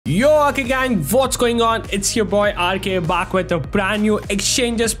Yo, RK gang, what's going on? It's your boy RK back with a brand new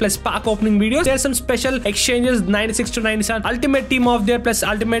exchanges plus pack opening videos. There's some special exchanges 96 to 97 ultimate team of their plus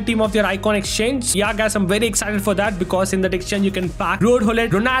ultimate team of their icon exchange. Yeah guys, I'm very excited for that because in that exchange you can pack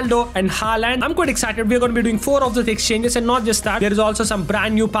Ronaldo and Haaland. I'm quite excited. We're going to be doing 4 of those exchanges, and not just that, there is also some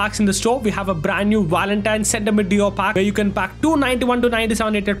brand new packs in the store. We have a brand new Valentine center mid duo pack where you can pack 291 to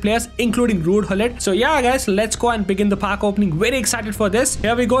 97 rated players including Ronaldo. So yeah guys, let's go and begin the pack opening. Very excited for this.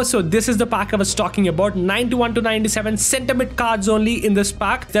 Here we go. So this is the pack I was talking about. 91 to 97 center mid cards only in this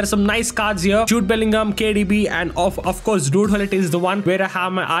pack. There are some nice cards here. Jude Bellingham, KDB, and of course Ronaldo is the one where I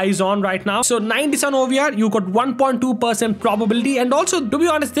have my eyes on right now. So 97 OVR, you got 1.2% probability, and also to be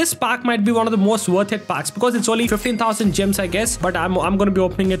honest, this pack might be one of the most worth it packs because it's only 15,000 gems I guess, but I'm going to be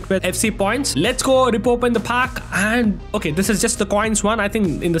opening it with FC points. Let's go rip open the pack. And okay, this is just the coins one. I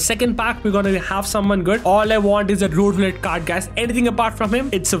think in the second pack we're going to have someone good. All I want is a Ronaldo card guys. Anything apart from him,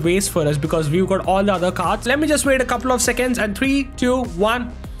 it's a waste for us because we've got all the other cards. Let me just wait a couple of seconds, and 3 2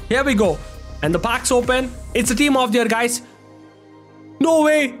 1, here we go. And the pack's open. It's a team of their guys. No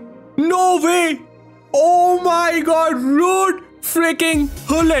way, no way. Oh my god, Rude freaking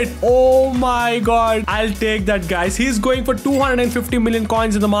Hullet. Oh my god, I'll take that guys. He's going for 250 million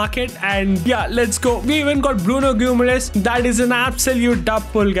coins in the market, and yeah, let's go. We even got Bruno Guimaraes. That is an absolute dub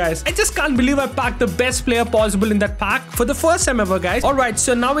pull guys. I just can't believe I packed the best player possible in that pack for the first time ever guys. All right,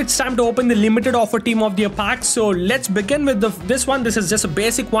 so now it's time to open the limited offer team of the pack. So let's begin with this one. This is just a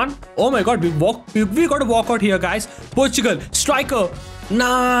basic one. Oh my god, we got to walk out here guys. Portugal striker.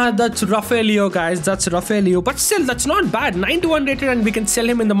 Nah, that's Rafaelio guys. That's Rafaelio, but still that's not bad. 91 rated, and we can sell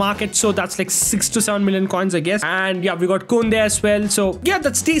him in the market, so that's like 6 to 7 million coins I guess. And yeah, we got Koundé as well, so yeah,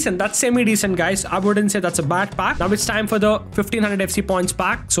 that's decent. That's semi-decent guys. I wouldn't say that's a bad pack. Now it's time for the 1500 FC points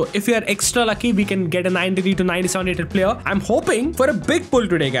pack. So if you're extra lucky, we can get a 93 to 97 rated player. I'm hoping for a big pull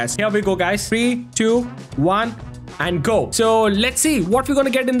today guys. Here we go guys. 3 2 1 and go. So let's see what we're gonna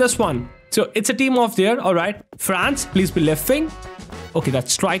get in this one. So it's a team of there. All right, France, please be left wing. Okay,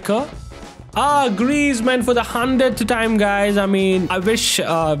 that's striker. Griezmann for the 100th time guys. I mean, I wish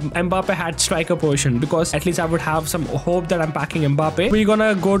Mbappe had striker position because at least I would have some hope that I'm packing Mbappe. We're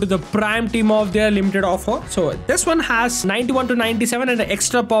gonna go to the prime team of their limited offer. So this one has 91 to 97 and an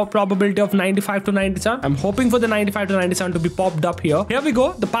extra probability of 95 to 97. I'm hoping for the 95 to 97 to be popped up here. Here we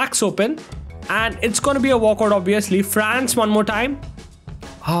go. The pack's open, and it's gonna be a walkout obviously. France one more time.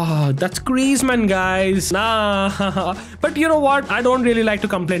 That's Griezmann guys. Nah. But you know what, I don't really like to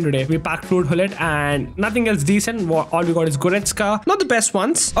complain today. We packed Ronaldo and nothing else decent. All we got is Goretzka. Not the best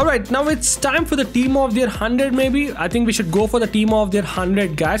ones. All right, now it's time for the team of their 100 maybe. I think we should go for the team of their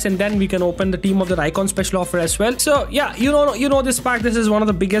 100 guys, and then we can open the team of their icon special offer as well. So yeah, you know this pack. This is one of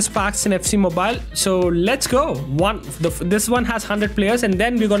the biggest packs in FC Mobile. So let's go. This one has 100 players, and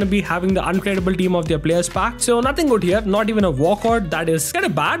then we're going to be having the untradeable team of their players pack. So nothing good here. Not even a walkout. That is kind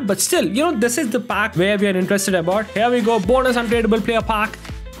of bad, but still, this is the pack where we are interested about. Here we go. Bonus untradeable player pack,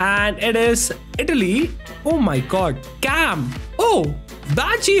 and it is Italy. Oh my god, Cam. Oh,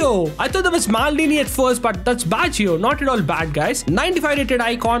 Baggio. I thought that was Maldini at first, but that's Baggio. Not at all bad guys. 95 rated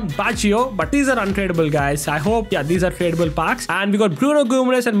icon Baggio, but these are untradeable guys. I hope, yeah, these are tradable packs. And we got Bruno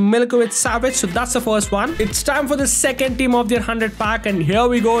Guimaraes and Milinkovic-Savic. So that's the first one. It's time for the second team of their 100 pack, and here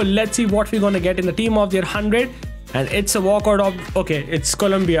we go. Let's see what we're gonna get in the team of their 100. And it's a walkout of, okay, it's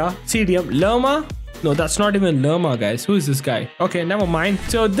Colombia, CDM, Lerma. No, that's not even Lerma, guys. Who is this guy? Okay, never mind.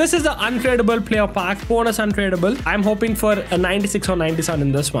 So this is the untradeable player pack, bonus untradeable. I'm hoping for a 96 or 97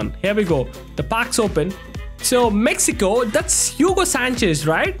 in this one. Here we go. The pack's open. So Mexico, that's Hugo Sanchez,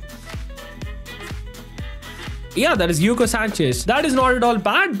 right? Yeah, that is Hugo Sanchez. That is not at all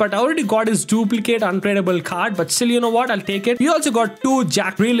bad, but I already got his duplicate untradeable card, but still, you know what, I'll take it. We also got 2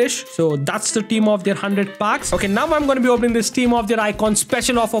 Jack Grealish, so that's the team of their 100 packs. Okay, now I'm going to be opening this team of their icon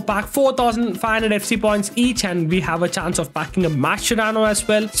special offer pack, 4,500 FC points each, and we have a chance of packing a Mascherano as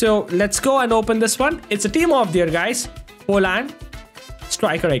well. So let's go and open this one. It's a team of their guys. Poland.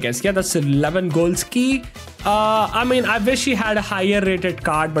 Striker, I guess. Yeah, that's 11 goals key. I mean, I wish he had a higher rated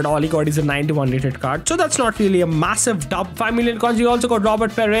card, but all he got is a 91 rated card. So that's not really a massive dub. 5 million coins. You also got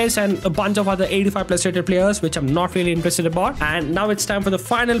Robert Perez and a bunch of other 85 plus rated players, which I'm not really interested about. And now it's time for the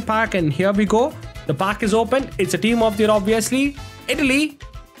final pack, and here we go. The pack is open. It's a team of their obviously. Italy.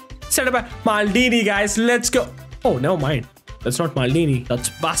 Set up by Maldini, guys. Let's go. Oh, never mind. That's not Maldini.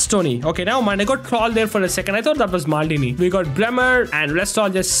 That's Bastoni. Okay, never mind. I got trolled there for a second. I thought that was Maldini. We got Bremer and rest all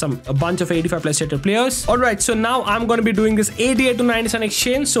just a bunch of 85 plus rated players. All right, so now I'm going to be doing this 88 to 97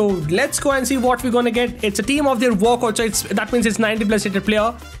 exchange. So let's go and see what we're going to get. It's a team of their walkout. So that means it's 90 plus rated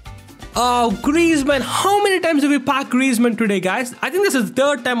player. Oh, Griezmann. How many times have we packed Griezmann today, guys? I think this is the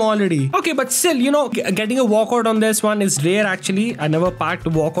third time already. Okay, but still, you know, getting a walkout on this one is rare actually. I never packed a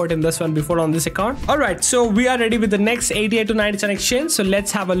walkout in this one before on this account. Alright, so we are ready with the next 88 to 97 exchange. So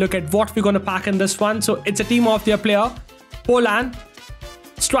let's have a look at what we're going to pack in this one. So it's a team of their player, Poland.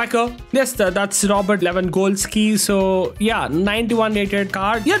 Striker, yes, that's Robert Lewandowski. So yeah, 91 rated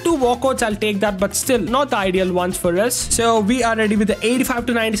card. Yeah, 2 walkouts, I'll take that, but still not the ideal ones for us. So we are ready with the 85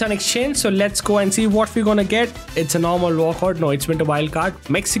 to 97 exchange. So let's go and see what we're gonna get. It's a normal walkout. No, it's winter wild card.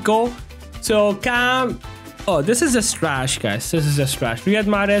 Mexico. So Cam. Oh, this is just trash, guys. This is just trash. Riyad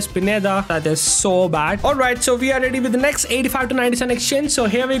Mahrez, Pineda. That is so bad. Alright, so we are ready with the next 85 to 97 exchange. So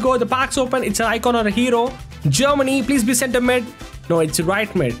here we go. The pack's open. It's an icon or a hero. Germany, please be center mid. No, it's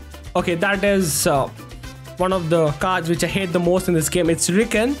right mid. Okay, that is one of the cards which I hate the most in this game. It's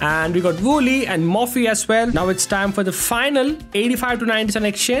Ricken, and we got Wooly and Murphy as well. Now it's time for the final 85 to 97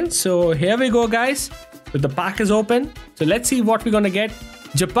 exchange. So here we go, guys. So the pack is open. So let's see what we're gonna get.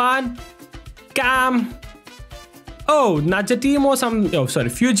 Japan, Cam. Oh, Najatimo,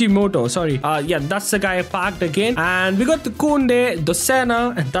 Fujimoto, sorry. Yeah, that's the guy I packed again. And we got the Kunde,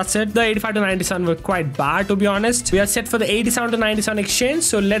 Dosena, and that's it. The 85 to 97 were quite bad, to be honest. We are set for the 87 to 97 exchange.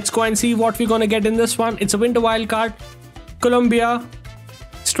 So let's go and see what we're gonna get in this one. It's a winter wild card. Colombia,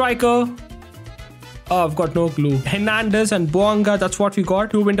 Striker. Oh, I've got no clue. Hernandez and Boanga, that's what we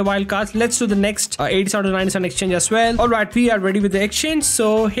got. 2 winter wild cards. Let's do the next 87 to 97 exchange as well. Alright, we are ready with the exchange.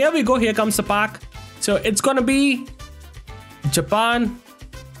 So here we go. Here comes the pack. So it's gonna be Japan,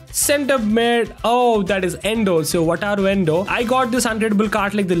 center mid. Oh, that is Endo. So Wataru Endo. I got this unreadable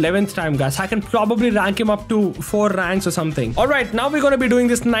card like the 11th time, guys. I can probably rank him up to 4 ranks or something. Alright, now we're going to be doing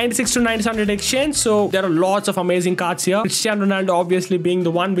this 96 to 97 exchange. So there are lots of amazing cards here. Cristiano Ronaldo obviously being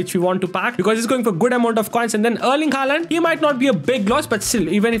the one which we want to pack because he's going for good amount of coins. And then Erling Haaland, he might not be a big loss, but still,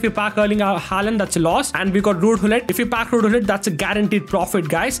 even if you pack Erling Haaland, that's a loss. And we got Ruud Gullit. If you pack Ruud Gullit, that's a guaranteed profit,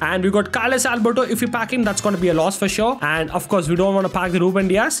 guys. And we got Carlos Alberto. If you pack him, that's going to be a loss for sure. And of course, we don't want to pack the Ruben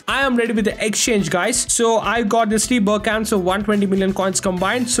Diaz. I am ready with the exchange, guys. So I got this 3 Bergkamp, so 120 million coins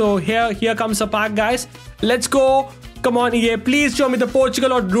combined. So here comes the pack, guys. Let's go. Come on, EA, please show me the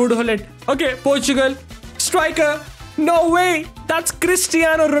Portugal or Ruud Gullit. Okay, Portugal. Striker. No way. That's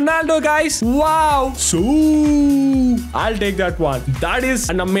Cristiano Ronaldo, guys. Wow. So I'll take that one. That is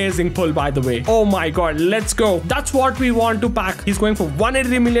an amazing pull, by the way. Oh my god, let's go. That's what we want to pack. He's going for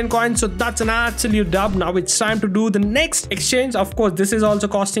 183 million coins, so that's an absolute dub. Now it's time to do the next exchange. Of course, this is also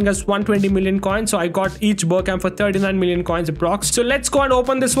costing us 120 million coins, so I got each Bergkamp for 39 million coins approx. So let's go and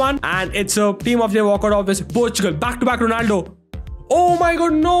open this one, and it's a team of their walkout, obviously. Portugal, back-to-back Ronaldo. Oh my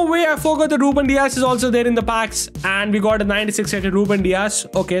god, no way. I forgot the Ruben Diaz is also there in the packs. And we got a 96 rated Ruben Diaz.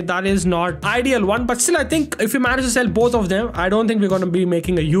 Okay, that is not ideal one. But still, I think if we manage to sell both of them, I don't think we're going to be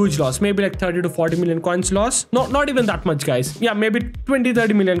making a huge loss. Maybe like 30 to 40 million coins loss. No, not even that much, guys. Yeah, maybe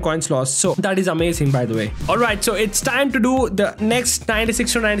 20-30 million coins loss. So that is amazing, by the way. Alright, so it's time to do the next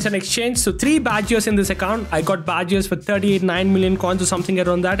 96 to 97 exchange. So 3 badges in this account. I got badges for 38.9 million coins or something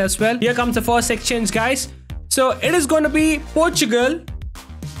around that as well. Here comes the first exchange, guys. So it is going to be Portugal,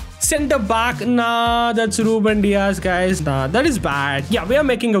 center back. Nah, that's Ruben Diaz, guys. Nah, that is bad. Yeah, we are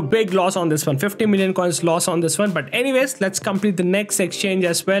making a big loss on this one. 50 million coins loss on this one. But anyways, let's complete the next exchange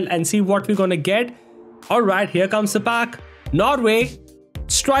as well and see what we're going to get. All right, here comes the pack. Norway,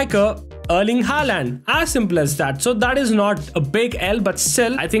 striker, Erling Haaland. As simple as that. So that is not a big L, but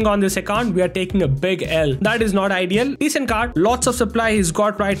still, I think on this account, we are taking a big L. That is not ideal. Decent card. Lots of supply he's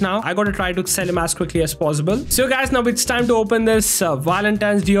got right now. I got to try to sell him as quickly as possible. So guys, now it's time to open this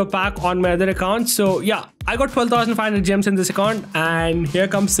Valentine's Dio pack on my other account. So yeah, I got 12,500 gems in this account. And here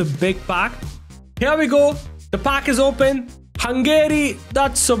comes the big pack. Here we go. The pack is open. Hungary,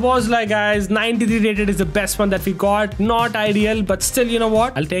 that's Szoboszlai, guys. 93 rated is the best one that we got. Not ideal, but still, you know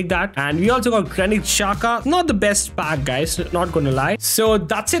what? I'll take that. And we also got Granit Xhaka. Not the best pack, guys. Not gonna lie. So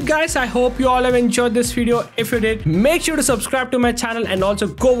that's it, guys. I hope you all have enjoyed this video. If you did, make sure to subscribe to my channel and also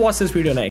go watch this video next.